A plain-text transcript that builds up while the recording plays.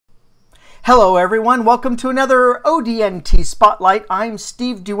Hello everyone, welcome to another ODNT Spotlight. I'm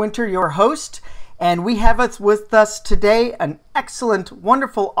Steve DeWinter, your host, and we have with us today an excellent,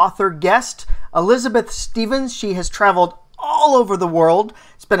 wonderful author guest, Elizabeth Stevens. She has traveled all over the world.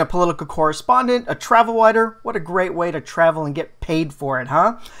 She's been a political correspondent, a travel writer. What a great way to travel and get paid for it,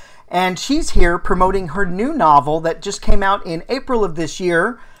 huh? And she's here promoting her new novel that just came out in April of this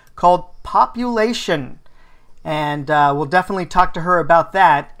year called Population. And we'll definitely talk to her about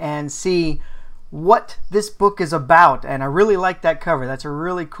that and see what this book is about. And I really like that cover. That's a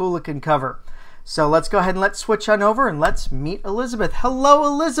really cool looking cover. So let's go ahead and let's switch on over and let's meet Elizabeth. Hello,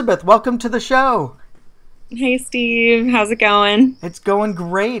 Elizabeth. Welcome to the show. Hey, Steve. How's it going? It's going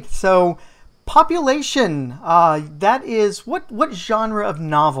great. So Population, that is, what genre of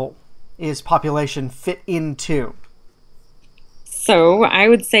novel is Population fit into? So I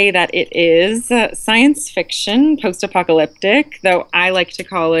would say that it is science fiction, post-apocalyptic, though I like to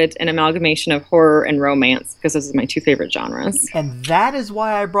call it an amalgamation of horror and romance because those are my two favorite genres. And that is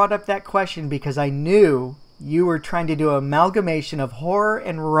why I brought up that question, because I knew you were trying to do an amalgamation of horror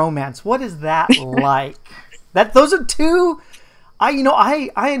and romance. What is that like? Those are two,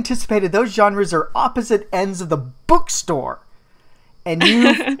 I anticipated those genres are opposite ends of the bookstore. And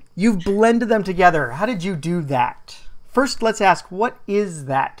you've blended them together. How did you do that? First, let's ask, what is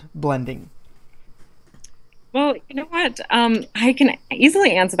that blending? Well, you know what? I can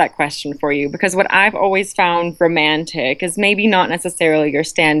easily answer that question for you because what I've always found romantic is maybe not necessarily your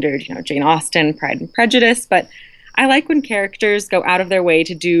standard, Jane Austen, Pride and Prejudice, but I like when characters go out of their way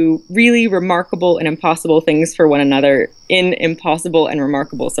to do really remarkable and impossible things for one another in impossible and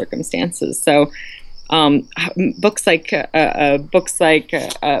remarkable circumstances. So books like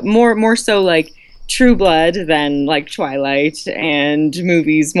more so like True Blood than like Twilight, and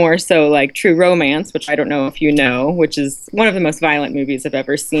movies more so like True Romance, which I don't know if you know, which is one of the most violent movies I've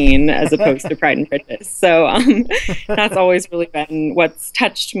ever seen as opposed to Pride and Prejudice. So that's always really been what's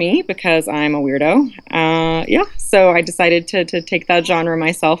touched me because I'm a weirdo. So I decided to take that genre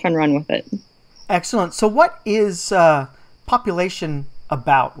myself and run with it. Excellent. So what is Population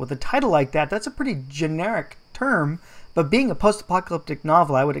about? With a title like that, that's a pretty generic term. But being a post-apocalyptic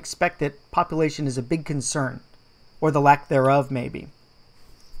novel, I would expect that population is a big concern, or the lack thereof, maybe.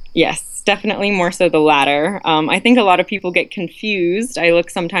 Yes, definitely more so the latter. I think a lot of people get confused. I look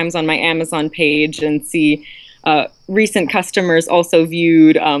sometimes on my Amazon page and see recent customers also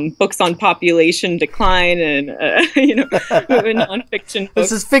viewed books on population decline and nonfiction books.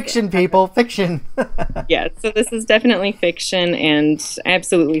 This is fiction, people, fiction. Yeah, so this is definitely fiction and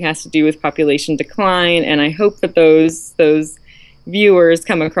absolutely has to do with population decline. And I hope that those viewers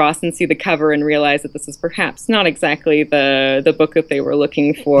come across and see the cover and realize that this is perhaps not exactly the book that they were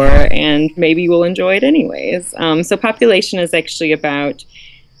looking for, and maybe we'll enjoy it anyways. So Population is actually about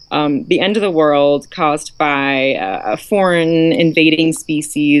the end of the world caused by a foreign invading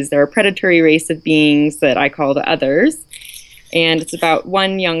species. They're a predatory race of beings that I call the Others. And it's about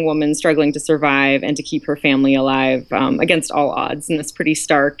one young woman struggling to survive and to keep her family alive against all odds in this pretty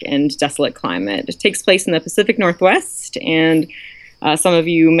stark and desolate climate. It takes place in the Pacific Northwest, and some of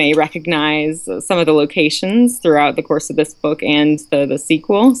you may recognize some of the locations throughout the course of this book and the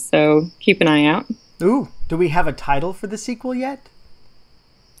sequel, so keep an eye out. Ooh, do we have a title for the sequel yet?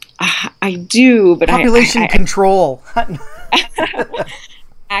 I do, but Population Control.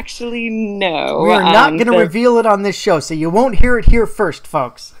 Actually, no. We are not going to reveal it on this show, so you won't hear it here first,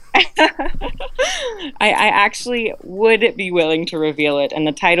 folks. I actually would be willing to reveal it, and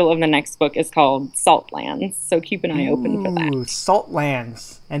the title of the next book is called Saltlands, so keep an eye open for that.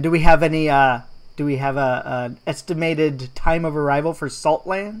 Saltlands. And do we have any? Do we have an estimated time of arrival for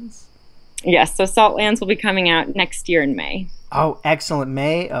Saltlands? Yes, so Saltlands will be coming out next year in May. Oh, excellent.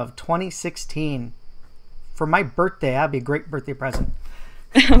 May of 2016. For my birthday, that'd be a great birthday present.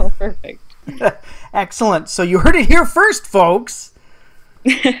 Oh, perfect. Excellent. So you heard it here first, folks.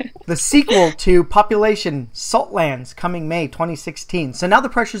 The sequel to Population, Saltlands, coming May 2016. So now the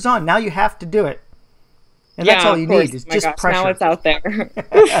pressure's on. Now you have to do it. And that's all you need is just pressure. Now it's out there.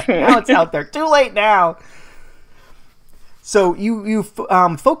 Now it's out there. Too late now. So you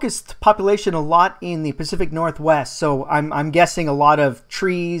focused Population a lot in the Pacific Northwest. So I'm guessing a lot of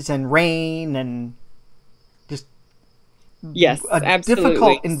trees and rain and just absolutely.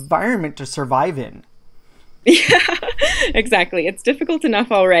 Difficult environment to survive in. Yeah, exactly. It's difficult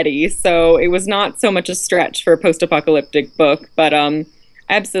enough already. So it was not so much a stretch for a post-apocalyptic book, but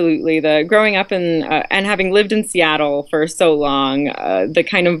absolutely, the growing up in and having lived in Seattle for so long, the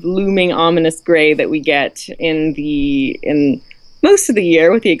kind of looming ominous gray that we get in most of the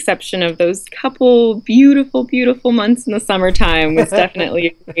year, with the exception of those couple beautiful months in the summertime, was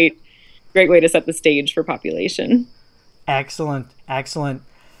definitely a great way to set the stage for population. Excellent, excellent.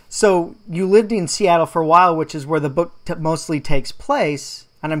 So you lived in Seattle for a while, which is where the book mostly takes place,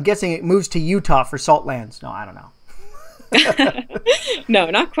 and I'm guessing it moves to Utah for Saltlands. No, I don't know. No,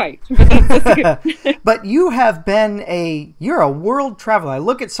 not quite. But you have been you're a world traveler. I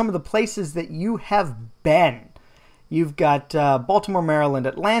look at some of the places that you have been. You've got Baltimore, Maryland,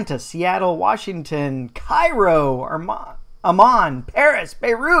 Atlanta, Seattle, Washington, Cairo, Amman, Paris,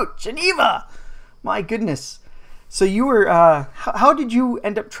 Beirut, Geneva. My goodness. So you were, how did you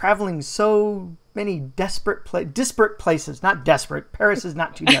end up traveling so many disparate places? Not desperate. Paris is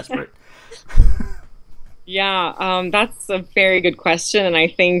not too desperate. Yeah, that's a very good question, and I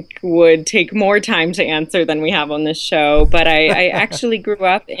think would take more time to answer than we have on this show. But I actually grew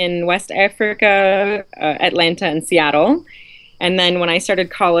up in West Africa, Atlanta and Seattle. And then when I started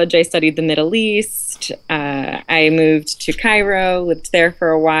college, I studied the Middle East. I moved to Cairo, lived there for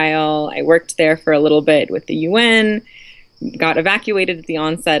a while. I worked there for a little bit with the UN, got evacuated at the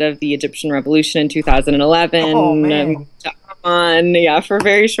onset of the Egyptian Revolution in 2011. Oh, man. For a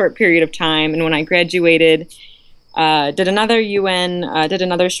very short period of time. And when I graduated, did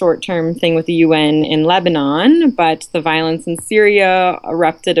another short-term thing with the UN in Lebanon, but the violence in Syria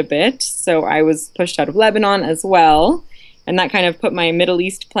erupted a bit, so I was pushed out of Lebanon as well, and that kind of put my Middle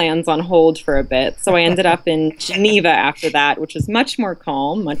East plans on hold for a bit. So I ended up in Geneva after that, which is much more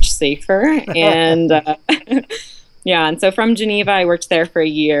calm, much safer, and yeah, and so from Geneva, I worked there for a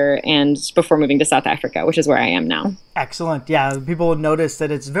year, and before moving to South Africa, which is where I am now. Excellent. Yeah, people will notice that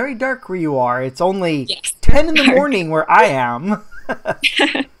it's very dark where you are. It's only 10 in the morning where I am.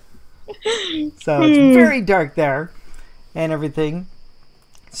 So it's very dark there and everything.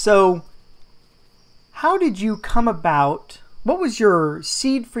 So how did you come about? What was your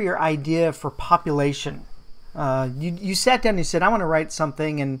seed for your idea for population? You sat down and you said, I want to write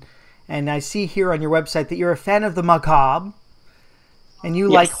something, and I see here on your website that you're a fan of the macabre, and you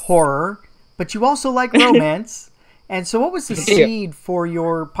like horror, but you also like romance. And so what was the seed for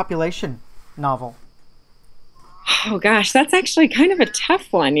your population novel? Oh, gosh, that's actually kind of a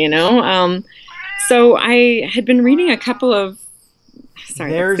tough one, you know? So I had been reading a couple of...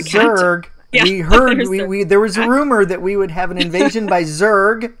 Sorry, there's Zurg. Yeah, we heard, there was a rumor that we would have an invasion by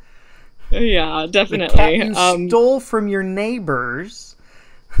Zurg. Yeah, definitely. The cat you stole from your neighbors.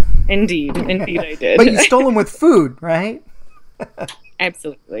 Indeed I did. But you stole him with food, right?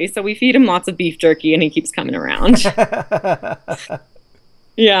 Absolutely. So we feed him lots of beef jerky, and he keeps coming around.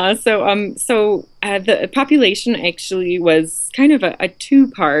 Yeah. So the population actually was kind of a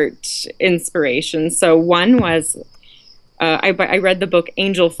two-part inspiration. So one was I read the book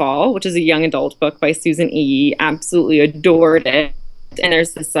Angel Fall, which is a young adult book by Susan Ige. Absolutely adored it. And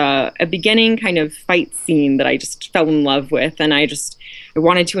there's this a beginning kind of fight scene that I just fell in love with, and I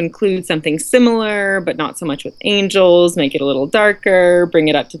wanted to include something similar, but not so much with angels, make it a little darker, bring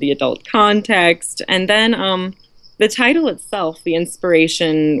it up to the adult context. And then the title itself, the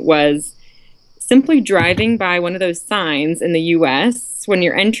inspiration was simply driving by one of those signs in the U.S. when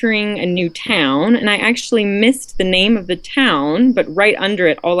you're entering a new town, and I actually missed the name of the town, but right under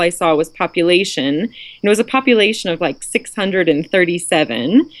it, all I saw was population. And it was a population of like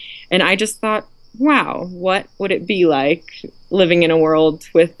 637, and I just thought, wow, what would it be like living in a world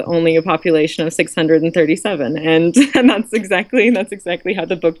with only a population of 637? And that's exactly how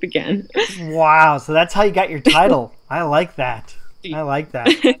the book began. Wow, so that's how you got your title. I like that.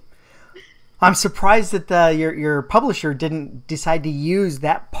 I'm surprised that your publisher didn't decide to use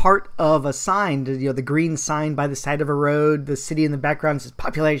that part of a sign, the green sign by the side of a road, the city in the background says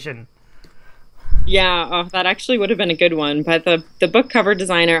population. Yeah, that actually would have been a good one. But the book cover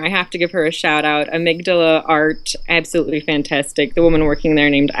designer, I have to give her a shout out. Amygdala Art, absolutely fantastic. The woman working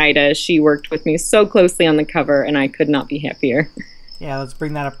there named Ida, she worked with me so closely on the cover, and I could not be happier. Yeah, let's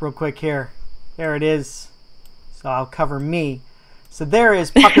bring that up real quick here. There it is. So I'll cover me. So there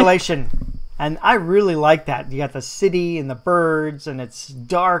is population. And I really like that. You got the city and the birds, and it's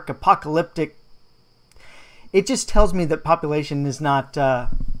dark, apocalyptic. It just tells me that population is not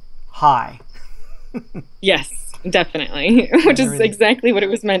high. Yes, definitely. Which is exactly what it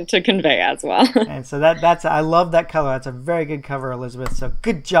was meant to convey as well. And so that's I love that cover. That's a very good cover, Elizabeth. So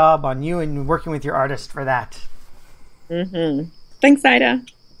good job on you and working with your artist for that. Mm-hmm. Thanks, Ida.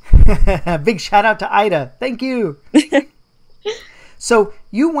 Big shout out to Ida. Thank you. So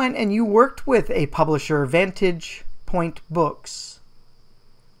you went and you worked with a publisher, Vantage Point Books,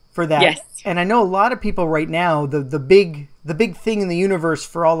 for that. Yes. And I know a lot of people right now, the big thing in the universe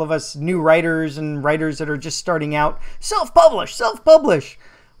for all of us new writers and writers that are just starting out, self-publish.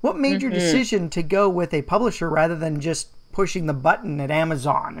 What made your decision to go with a publisher rather than just pushing the button at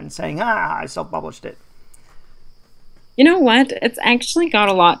Amazon and saying, I self-published it? You know what? It's actually got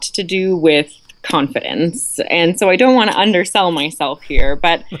a lot to do with confidence. And so I don't want to undersell myself here,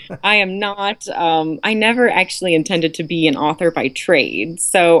 but I am not, I never actually intended to be an author by trade.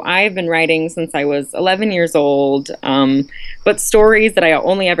 So I've been writing since I was 11 years old, but stories that I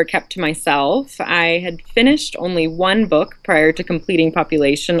only ever kept to myself. I had finished only one book prior to completing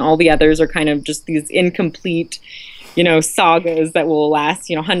Population. All the others are kind of just these incomplete, sagas that will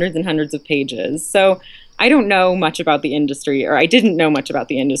last, hundreds and hundreds of pages. So I don't know much about the industry, or I didn't know much about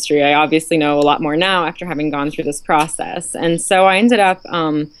the industry. I obviously know a lot more now after having gone through this process. And so I ended up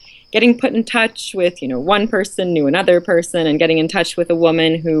getting put in touch with, one person knew another person, and getting in touch with a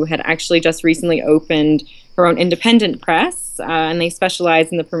woman who had actually just recently opened her own independent press, and they specialize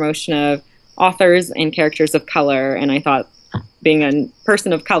in the promotion of authors and characters of color. And I thought, being a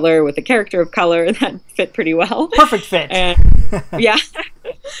person of color with a character of color, that fit pretty well. Perfect fit. And, yeah.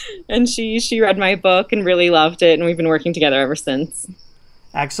 And she read my book and really loved it, and we've been working together ever since.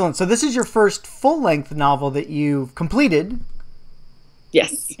 Excellent. So this is your first full-length novel that you've completed.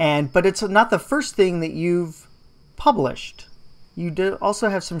 Yes. But it's not the first thing that you've published. You do also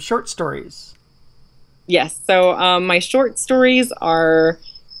have some short stories. Yes. So my short stories are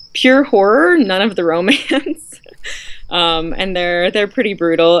pure horror, none of the romance. And they're pretty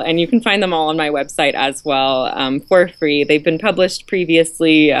brutal, and you can find them all on my website as well, for free. They've been published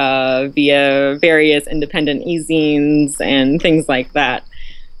previously via various independent e-zines and things like that.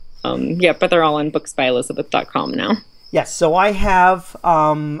 But they're all on booksbyelizabeth.com now. Yes, so I have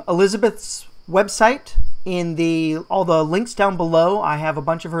Elizabeth's website in all the links down below. I have a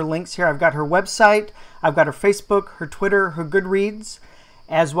bunch of her links here. I've got her website, I've got her Facebook, her Twitter, her Goodreads,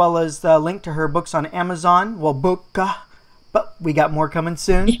 as well as the link to her books on Amazon. Well, Booka, but we got more coming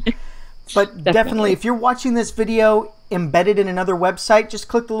soon. But definitely, if you're watching this video embedded in another website, just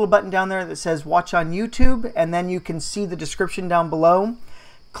click the little button down there that says Watch on YouTube, and then you can see the description down below.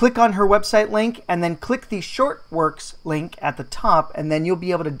 Click on her website link, and then click the Short Works link at the top, and then you'll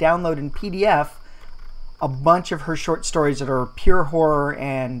be able to download in PDF a bunch of her short stories that are pure horror,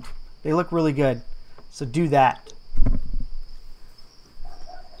 and they look really good. So do that.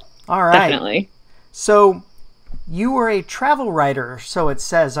 All right. Definitely. So you were a travel writer, so it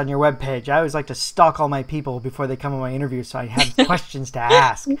says on your webpage. I always like to stalk all my people before they come on my interview, so I have questions to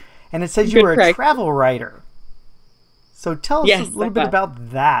ask. And it says you were a travel writer. So tell us a little bit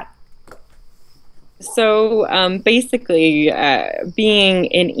about that. So basically, being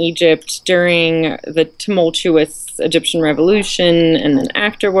in Egypt during the tumultuous Egyptian Revolution and then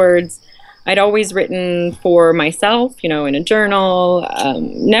afterwards, I'd always written for myself, in a journal,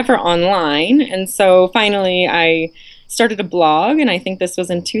 never online. And so finally I started a blog, and I think this was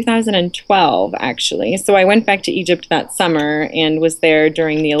in 2012, actually. So I went back to Egypt that summer and was there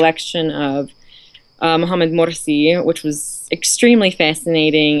during the election of Mohamed Morsi, which was extremely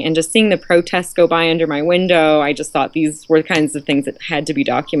fascinating. And just seeing the protests go by under my window, I just thought these were the kinds of things that had to be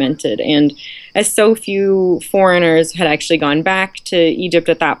documented. And as so few foreigners had actually gone back to Egypt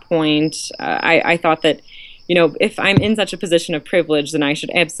at that point, I thought that, if I'm in such a position of privilege, then I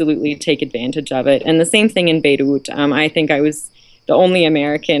should absolutely take advantage of it. And the same thing in Beirut. I think I was the only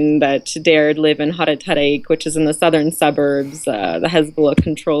American that dared live in Haret Hareik, which is in the southern suburbs, the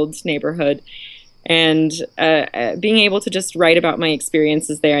Hezbollah-controlled neighborhood. And being able to just write about my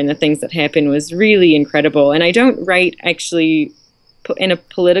experiences there and the things that happened was really incredible. And I don't write actually in a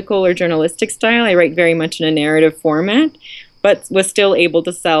political or journalistic style. I write very much in a narrative format, but was still able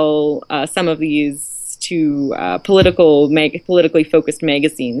to sell some of these to politically focused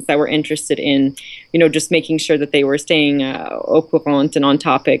magazines that were interested in, just making sure that they were staying au courant and on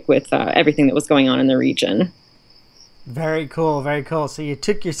topic with everything that was going on in the region. Very cool, very cool. So you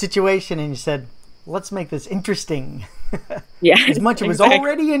took your situation and you said, let's make this interesting. Yeah. As much as it was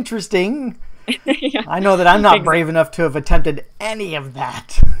already interesting. Yeah. I know that I'm not brave enough to have attempted any of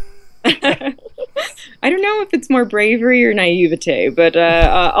that. I don't know if it's more bravery or naivete, but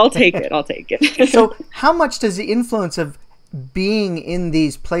I'll take it. I'll take it. So how much does the influence of being in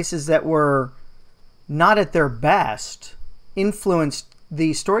these places that were not at their best influenced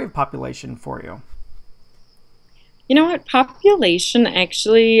the story of Population for you? You know what? Population,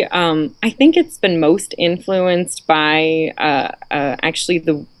 actually, I think it's been most influenced by actually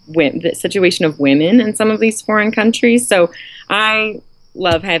the situation of women in some of these foreign countries. So I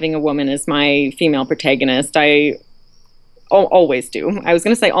love having a woman as my female protagonist. I always do. I was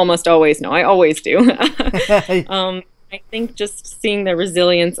going to say almost always. No, I always do. I think just seeing the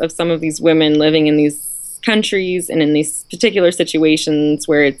resilience of some of these women living in these countries and in these particular situations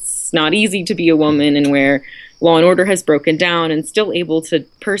where it's not easy to be a woman and where law and order has broken down, and still able to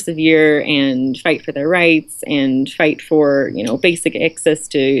persevere and fight for their rights and fight for, basic access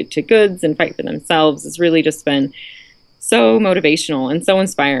to goods and fight for themselves has really just been so motivational and so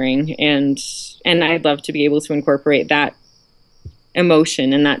inspiring. And I'd love to be able to incorporate that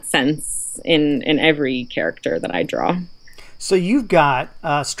emotion and that sense in every character that I draw. So you've got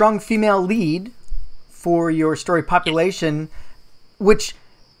a strong female lead for your story Population, which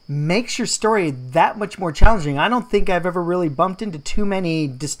makes your story that much more challenging. I don't think I've ever really bumped into too many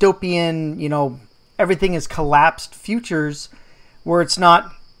dystopian, everything is collapsed futures where it's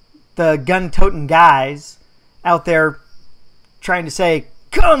not the gun-toting guys out there trying to say,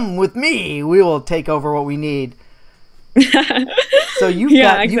 come with me, we will take over what we need. So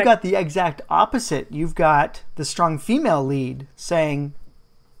you've got the exact opposite. You've got the strong female lead saying,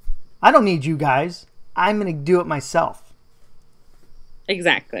 I don't need you guys. I'm going to do it myself.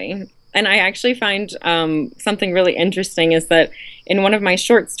 Exactly. And I actually find something really interesting is that in one of my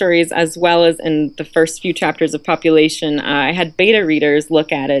short stories, as well as in the first few chapters of Population, I had beta readers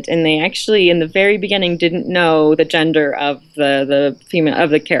look at it, and they actually, in the very beginning, didn't know the gender of the female, of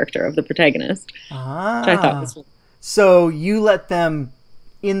the character, of the protagonist. Which I thought was really... So you let them,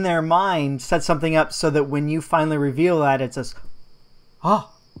 in their mind, set something up so that when you finally reveal that, it's a,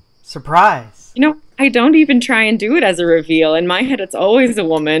 surprise. I don't even try and do it as a reveal. In my head, it's always a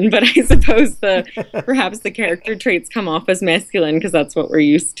woman, but I suppose perhaps the character traits come off as masculine because that's what we're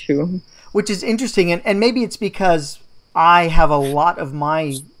used to. Which is interesting, and maybe it's because I have a lot of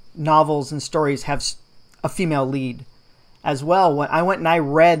my novels and stories have a female lead as well. When I went and I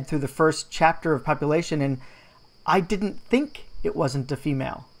read through the first chapter of Population, and I didn't think it wasn't a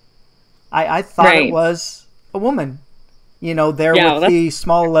female. I thought it was a woman, with the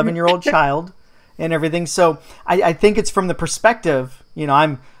small 11-year-old child and everything. So I think it's from the perspective,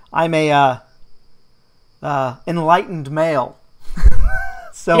 I'm a enlightened male.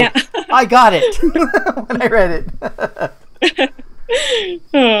 So yeah. I got it when I read it.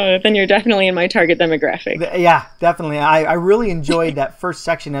 Then you're definitely in my target demographic. Yeah, definitely. I really enjoyed that first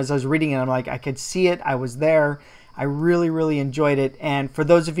section as I was reading it. I'm like, I could see it. I was there. I really, really enjoyed it. And for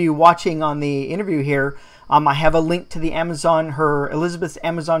those of you watching on the interview here, I have a link to the Elizabeth's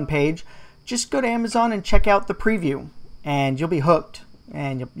Amazon page. Just go to Amazon and check out the preview, and you'll be hooked,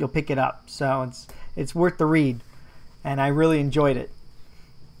 and you'll pick it up. So it's worth the read, and I really enjoyed it.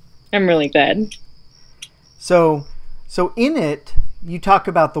 I'm really glad. So in it, you talk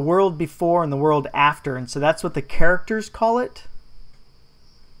about the world before and the world after, and so that's what the characters call it?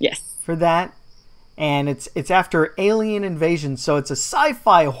 Yes. For that. And it's after alien invasion, so it's a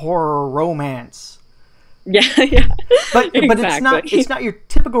sci-fi horror romance. Yeah. But exactly. it's not your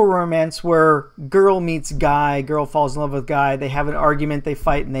typical romance where girl meets guy, girl falls in love with guy, they have an argument, they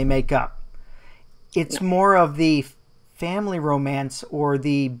fight, and they make up. It's more of the family romance or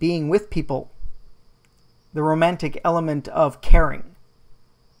the being with people. The romantic element of caring.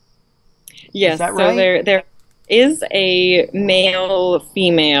 Yes, is that right? So there is a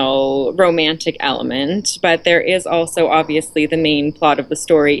male-female romantic element, but there is also obviously the main plot of the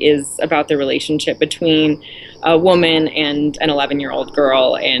story is about the relationship between a woman and an 11-year-old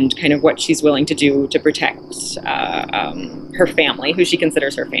girl and kind of what she's willing to do to protect her family, who she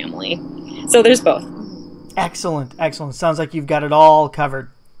considers her family. So there's both. Excellent. Sounds like you've got it all covered.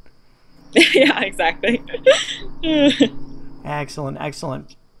 Yeah, exactly.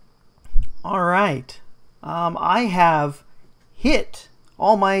 Excellent. All right. I have hit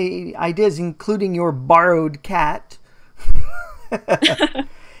all my ideas, including your borrowed cat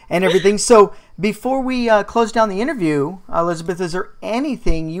and everything. So before we close down the interview, Elizabeth, is there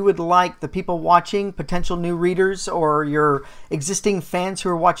anything you would like the people watching, potential new readers, or your existing fans who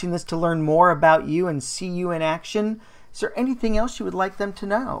are watching this to learn more about you and see you in action? Is there anything else you would like them to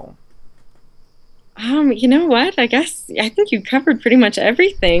know? You know what? I think you covered pretty much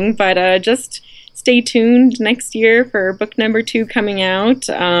everything, but just stay tuned next year for book number 2 coming out.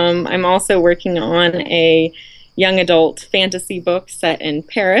 I'm also working on a young adult fantasy book set in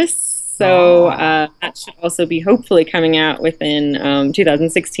Paris. So that should also be hopefully coming out within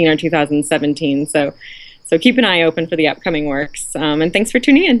 2016 or 2017. So keep an eye open for the upcoming works. And thanks for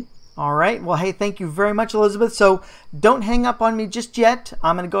tuning in. All right. Well, hey, thank you very much, Elizabeth. So don't hang up on me just yet.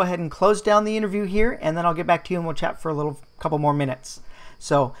 I'm going to go ahead and close down the interview here, and then I'll get back to you and we'll chat for a couple more minutes.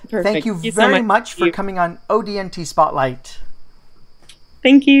 So Perfect. Thank you very much for coming on ODNT Spotlight.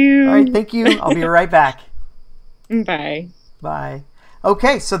 Thank you. All right. Thank you. I'll be right back. Bye. Bye.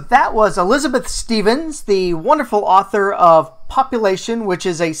 Okay, so that was Elizabeth Stevens, the wonderful author of Population, which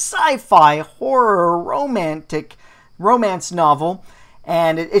is a sci-fi horror romance novel,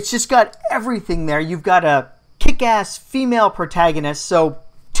 and it's just got everything there. You've got a kick-ass female protagonist, so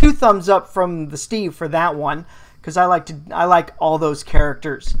 2 thumbs up from the Steve for that one, because I like all those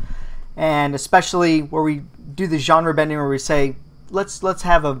characters, and especially where we do the genre bending where we say let's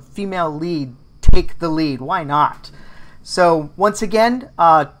have a female lead take the lead. Why not? So once again,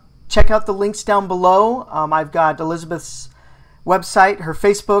 check out the links down below. I've got Elizabeth's website, her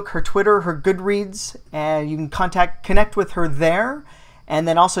Facebook, her Twitter, her Goodreads, and you can connect with her there. And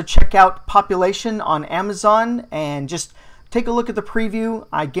then also check out Population on Amazon and just take a look at the preview.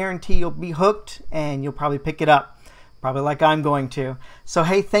 I guarantee you'll be hooked and you'll probably pick it up, probably like I'm going to. So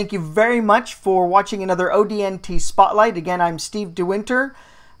hey, thank you very much for watching another ODNT Spotlight. Again, I'm Steve DeWinter.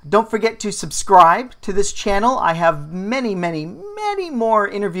 Don't forget to subscribe to this channel. I have many more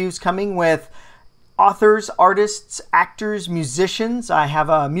interviews coming with authors, artists, actors, musicians. I have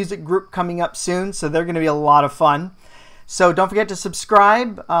a music group coming up soon, so they're going to be a lot of fun. So don't forget to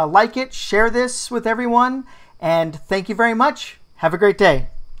subscribe, like it, share this with everyone, and thank you very much. Have a great day.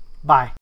 Bye.